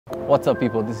What's up,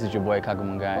 people? This is your boy Kagwe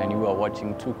Mungai, and you are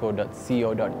watching tuko.co.ke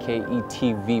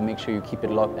TV. Make sure you keep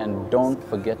it locked and don't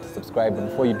forget to subscribe. And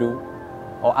before you do,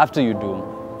 or after you do,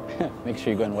 make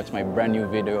sure you go and watch my brand new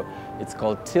video. It's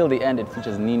called Till the End. It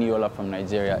features Niniola from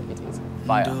Nigeria. It is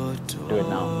fire. Do it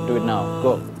now. Do it now.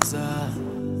 Go.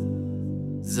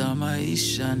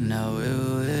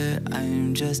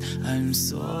 I'm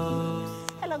so.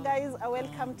 Hello guys,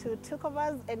 welcome to Tuko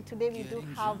Buzz, and today we do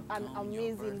have an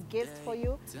amazing guest for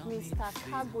you, Mr.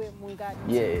 Kagwe Mungai.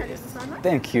 Yeah.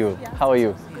 Thank you. Yeah. How are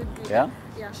you? Good. Yeah?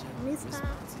 Yeah.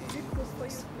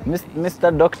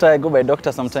 Mr. Doctor, I go by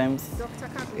Doctor sometimes. Dr.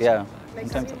 Kagwe? Yeah. Like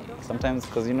sometimes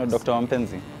because you know Dr.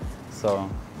 Wampenzi. So,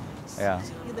 yeah.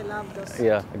 You're the love doctor?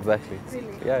 Yeah, exactly. Really?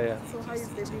 Yeah. So how is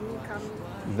the beginning coming?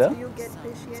 Do you get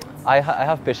patients? I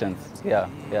have patients. Yeah.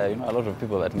 You know, a lot of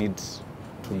people that need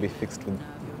to be fixed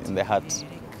in their heart.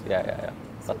 Yeah.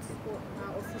 So people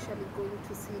are officially going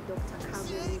to see Dr.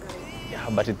 Kagwe Mungai. Yeah,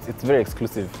 but it's very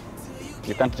exclusive.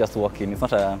 You can't just walk in. It's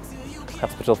not a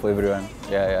hospital for everyone.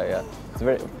 Yeah. It's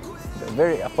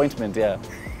very appointment. Yeah,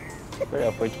 very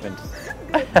appointment.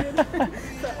 Good.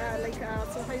 So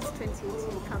how is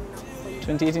 2018 coming up for you?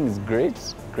 2018 is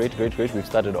great. We've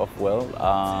started off well.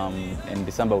 In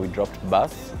December we dropped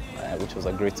Bass, which was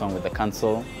a great song with the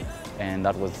Cancel. And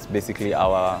that was basically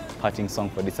our parting song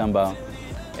for December.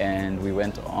 And we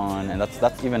went on, and it's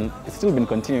still been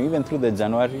continuing. Even through the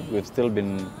January, we've still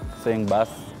been saying Bass.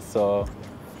 So,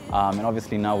 and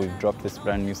obviously now we've dropped this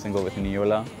brand new single with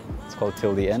Niniola. It's called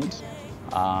Till the End,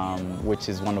 which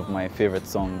is one of my favorite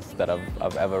songs that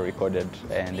I've ever recorded.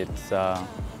 And it's, I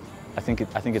think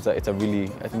it's a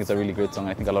really great song.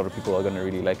 I think a lot of people are gonna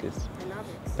really like it. I love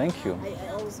it. Thank you.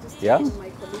 I was just telling my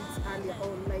colleagues earlier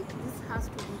on, like, this has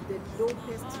to be the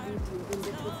lowest video in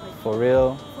the top 5. For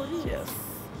real? For real? Yes.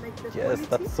 Like the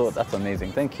Yes, that's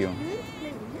amazing. Thank you. You ain't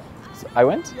playing, yeah? So, I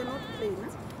went? You're not playing, huh?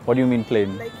 What do you mean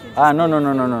playing? Like you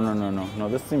No.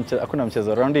 This is hakuna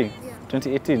mchezo. Raundi? Yeah.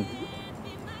 2018?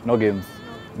 No games.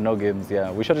 No games,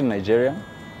 yeah. We shot in Nigeria.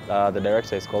 The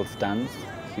director is called Stans.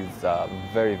 He's a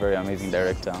very amazing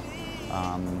director.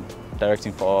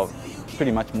 Directing for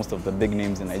pretty much most of the big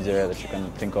names in Nigeria that you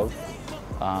can think of.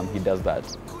 He does that.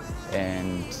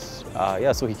 And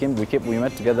yeah, so we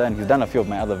met together, and he's done a few of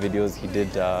my other videos. He did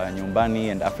Nyumbani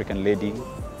and African Lady.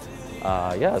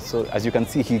 Yeah, so as you can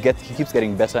see, he keeps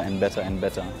getting better and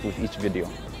better with each video.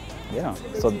 Yeah.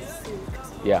 So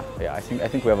yeah. I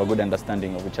think we have a good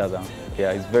understanding of each other.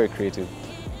 Yeah, he's very creative.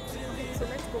 Okay, so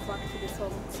let's go back to the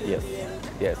song.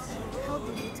 Yes. How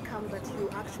did it come that you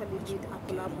actually did a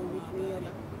collab with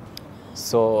Niniola?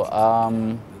 So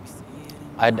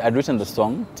I'd written the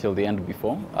song Till the End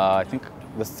before. I think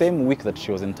the same week that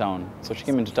she was in town. So she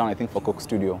came into town, I think, for Coke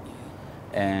Studio.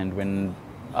 And when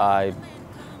my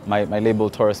label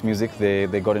Taurus Music,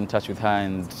 they got in touch with her,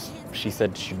 and she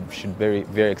said she'd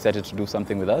very excited to do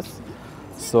something with us.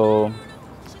 So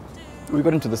we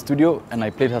got into the studio, and I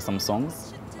played her some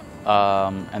songs.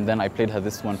 And then I played her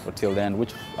this one for Till the End,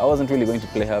 which I wasn't really going to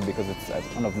play her because it's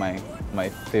one of my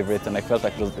favorites, and I felt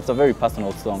like it's a very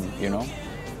personal song, you know.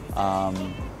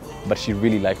 But she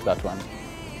really liked that one.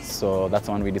 So that's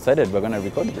when we decided we're going to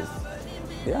record this.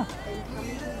 Yeah. And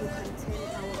you can tell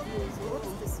our viewers what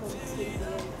the song Till the End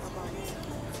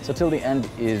about? So Till the End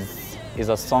is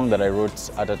a song that I wrote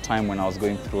at a time when I was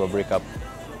going through a breakup.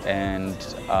 And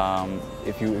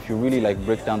if you really like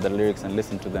break down the lyrics and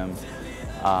listen to them,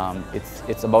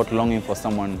 it's about longing for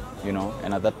someone, you know.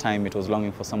 And at that time it was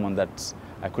longing for someone that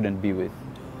I couldn't be with,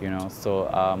 you know. So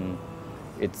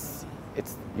it's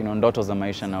you know, ndoto za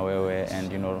maisha na wewe,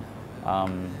 and you know,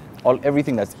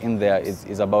 everything that's in there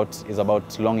is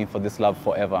about longing for this love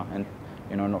forever, and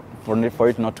you know, for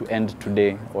it not to end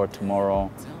today or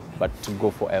tomorrow, but to go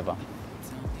forever.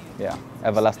 Yeah,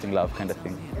 everlasting love kind of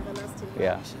thing. Everlasting love.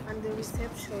 Yeah. And the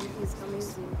reception is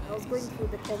amazing. I was going through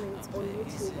the comments on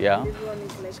YouTube. Yeah. And everyone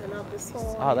is like, I love the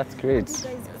song. Ah, that's great.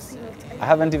 Have you guys seen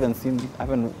it? I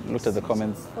haven't looked at the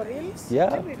comments. For real? Yeah.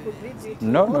 Maybe we could read it.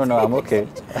 No, I'm okay.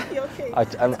 You're okay.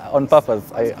 I'm on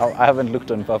purpose. I haven't looked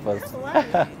on purpose.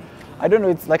 Why? I don't know.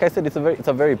 It's like I said. It's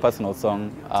a very personal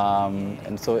song,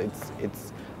 and so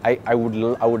I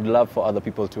would love for other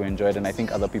people to enjoy it, and I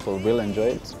think other people will enjoy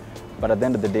it. But at the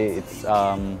end of the day,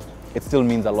 it still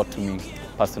means a lot to me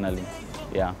personally.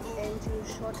 Yeah. And you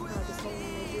shot the song in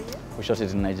Nigeria? We shot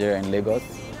it in Nigeria, in Lagos.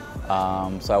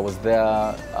 So I was there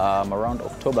around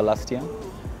October last year,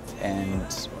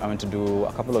 and I went to do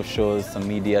a couple of shows, some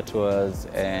media tours,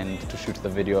 and to shoot the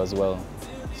video as well.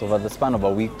 So over the span of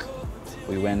a week,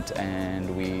 we went and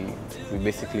we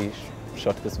basically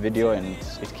shot this video, and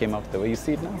it came out the way you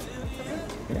see it now.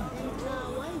 Yeah.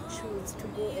 Why choose to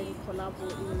go and collab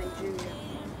collab in Nigeria?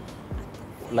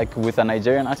 Like with a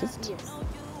Nigerian artist? Yes.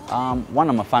 One,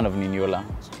 I'm a fan of Niniola.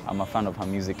 I'm a fan of her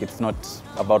music. It's not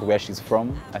about where she's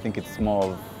from. I think it's more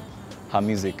of her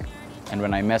music. And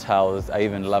when I met her, I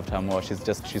even loved her more.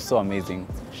 She's so amazing.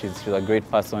 She's a great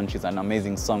person. She's an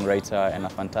amazing songwriter and a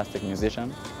fantastic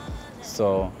musician.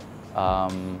 So,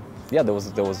 yeah, there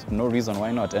was no reason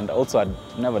why not. And also, I'd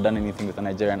never done anything with a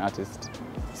Nigerian artist.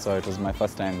 So it was my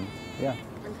first time, yeah.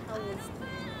 And how was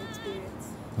the experience?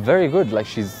 Very good. Like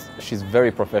she's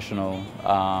very professional.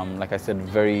 Like I said,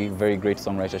 very great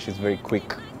songwriter. She's very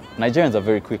quick. Nigerians are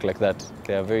very quick like that.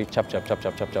 They are very chap.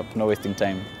 No wasting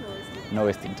time. No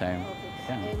wasting time. Okay.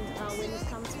 Yeah. And when it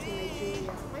comes to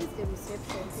Nigeria, how is the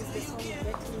reception? Is the song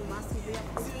getting massively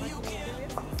appreciated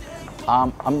in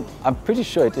Nigeria? I'm pretty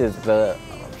sure it is.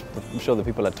 I'm sure the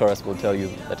people at Taurus will tell you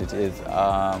that it is,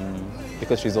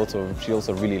 because she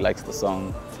also really likes the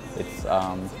song.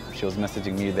 She was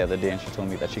messaging me the other day and she told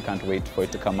me that she can't wait for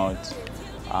it to come out.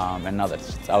 And now that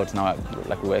it's out now,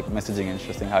 like we were messaging and she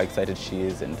was saying how excited she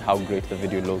is and how great the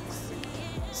video looks.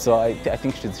 So I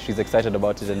think she's excited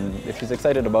about it, and if she's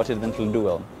excited about it, then she'll do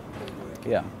well.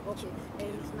 Yeah. Okay.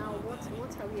 And now what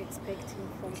are we expecting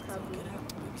from Kagwe?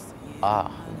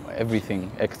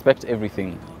 Everything. Expect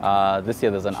everything. This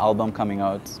year there's an album coming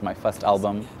out, my first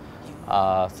album,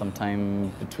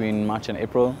 sometime between March and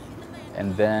April.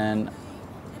 And then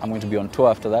I'm going to be on tour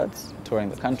after that, touring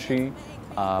the country,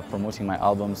 promoting my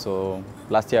album. So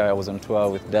last year I was on tour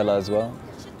with Della as well.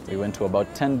 We went to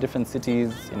about 10 different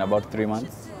cities in about 3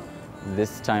 months.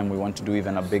 This time we want to do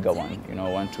even a bigger one,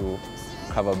 want to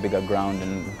cover bigger ground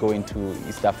and go into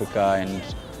East Africa and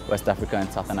West Africa and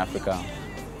Southern Africa.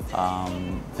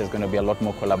 There's going to be a lot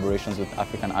more collaborations with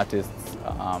African artists.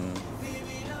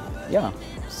 Yeah,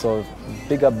 so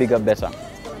bigger, better. It's going to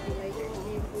be like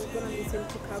we're going to listen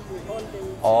to Kagwe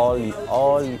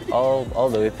all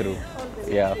the way through.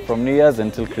 Yeah, from New Year's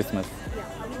until Christmas. Yeah,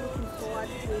 are we looking forward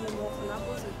to any more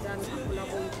collabs? We've done a collab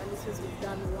with Alicia's, we've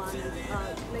done one with,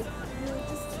 like,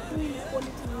 just doing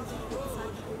quality music with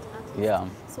such great artists. Yeah.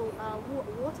 So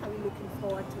what are we looking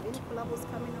forward to? Any collabs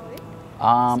coming our way?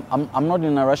 I'm not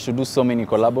in a rush to do so many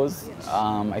collabos.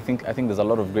 I think there's a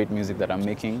lot of great music that I'm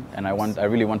making, and I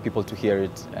really want people to hear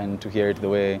it, and to hear it the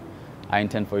way I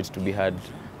intend for it to be heard.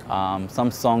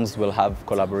 Some songs will have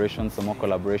collaborations, some more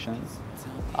collaborations,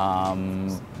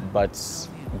 but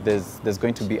there's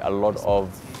going to be a lot of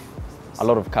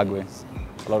Kagwe,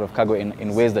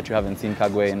 in ways that you haven't seen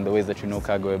Kagwe, in the ways that you know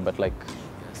Kagwe, but like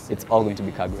it's all going to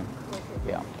be Kagwe. Okay.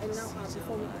 Yeah. And now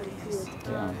before we conclude,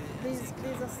 Yeah. there's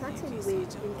a certain way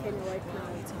in Kenya right now.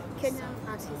 Kenyan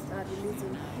artists are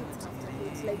releasing hit after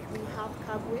hit. Like we have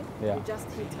Kagwe, Yeah. who just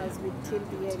hit us with Till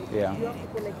the End. Yeah. You have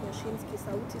people like Nyashinsky,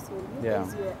 Sauti Sol. You Yeah.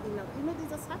 guys were in a,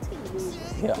 there's a certain way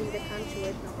Yeah. in the country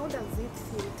right now. How does it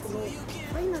feel to know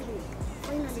finally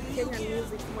Kenyan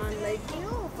music, man, like,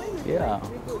 finally, Yeah. like,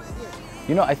 we're good.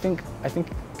 Yeah. I think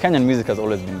Kenyan music has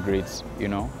always been great,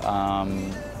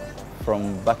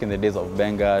 from back in the days of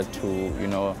Benga to,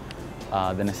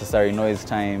 the Necessary Noise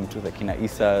time, to the Kina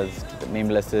Isas, to the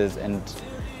Namelesses, and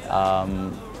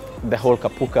the whole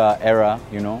Kapuka era,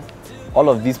 all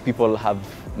of these people have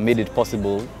made it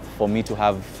possible for me for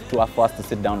us to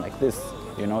sit down like this,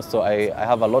 so I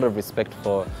have a lot of respect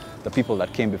for the people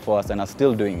that came before us and are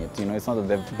still doing it. It's not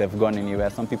that they've gone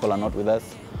anywhere. Some people are not with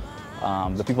us.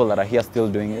 The people that are here still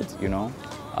doing it,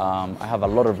 I have a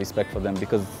lot of respect for them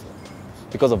because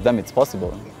of them it's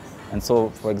possible. And so,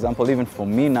 for example, even for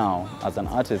me now as an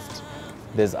artist,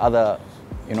 there's other,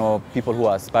 people who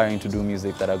are aspiring to do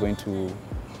music that are going to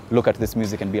look at this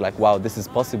music and be like, wow, this is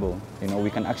possible. We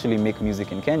can actually make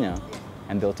music in Kenya,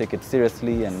 and they'll take it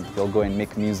seriously and they'll go and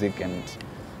make music and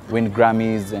win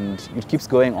Grammys, and it keeps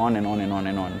going on and on and on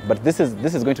and on. But this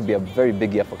is going to be a very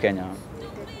big year for Kenya.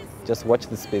 Just watch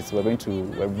this space. We're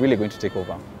really going to take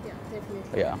over. Yeah,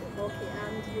 definitely. Yeah. Okay,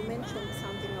 and you mentioned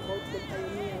something about the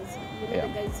pioneers. Yeah.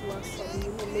 The guys who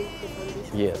actually, laid the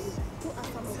foundation. Yes. Who are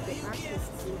some of the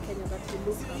artists in Kenya that you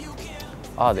look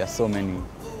up to? There are so many.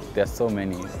 There are so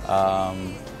many.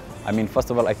 I mean, first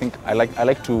of all, I think I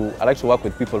like to work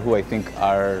with people who I think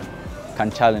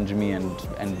can challenge me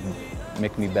and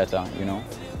make me better.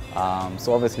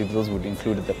 So obviously those would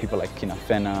include the people like Kina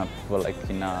Fena, people like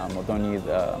Kina Modoni,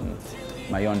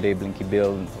 Mayonde, Blinky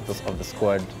Bill of the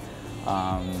squad.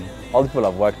 All the people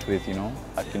I've worked with,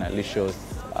 Kina Licious,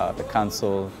 the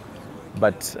council.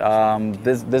 But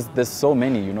there's so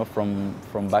many, from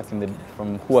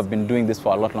who have been doing this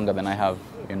for a lot longer than I have.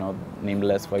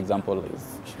 Nameless, for example,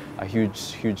 is a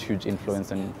huge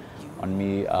influence on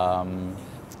me.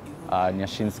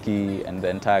 Nyashinsky and the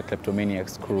entire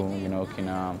Kleptomaniacs crew,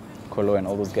 Kina Kolo and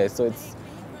all those guys. So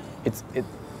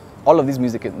all of this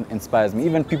music inspires me.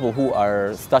 Even people who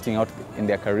are starting out in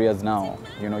their careers now,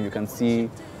 you know, you can see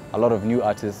a lot of new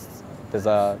artists. There's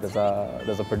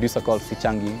a producer called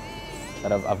Sichangi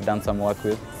that I've done some work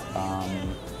with,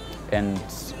 and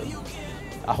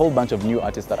a whole bunch of new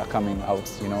artists that are coming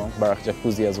out. You know, Barak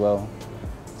Jacuzzi as well.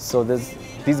 So these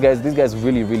guys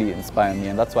really, really inspire me,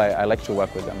 and that's why I like to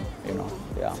work with them. You know,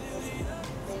 yeah. So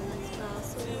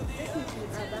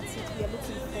definitely that's it. We are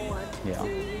looking forward Yeah.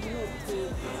 to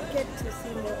get to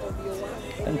see more of your work.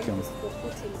 And Thank you. for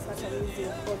putting such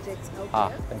amazing projects out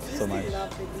there. Thank you so much. Love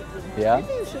the video. Yeah.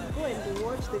 Maybe you should go and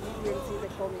watch the video and see the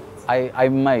comments.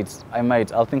 I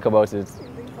might. I'll think about it.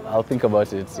 I'll think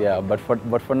about it. Yeah. But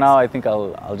for now, I think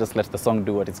I'll just let the song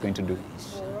do what it's going to do.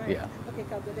 All right. Yeah. Okay,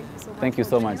 Kagwe, thank you so much. Thank you for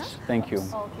so joining much. us. Thank you.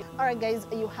 Okay. All right, guys,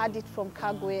 you heard it from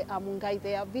Kagwe Mungai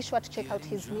there. Be sure to check out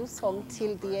his new song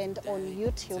Till the End on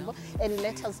YouTube and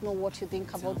let us know what you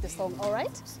think about the song. All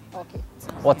right? Okay.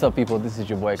 What's up, people? This is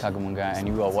your boy Kagwe Mungai, and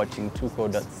you are watching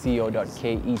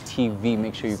tuko.co.ke TV.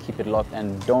 Make sure you keep it locked,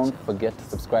 and don't forget to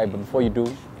subscribe. But before you do,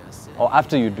 or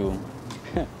after you do,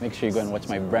 make sure you go and watch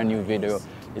my brand new video.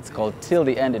 It's called Till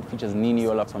the End. It features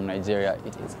Niniola from Nigeria.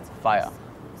 It is fire.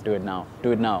 Do it now.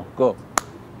 Do it now. Go.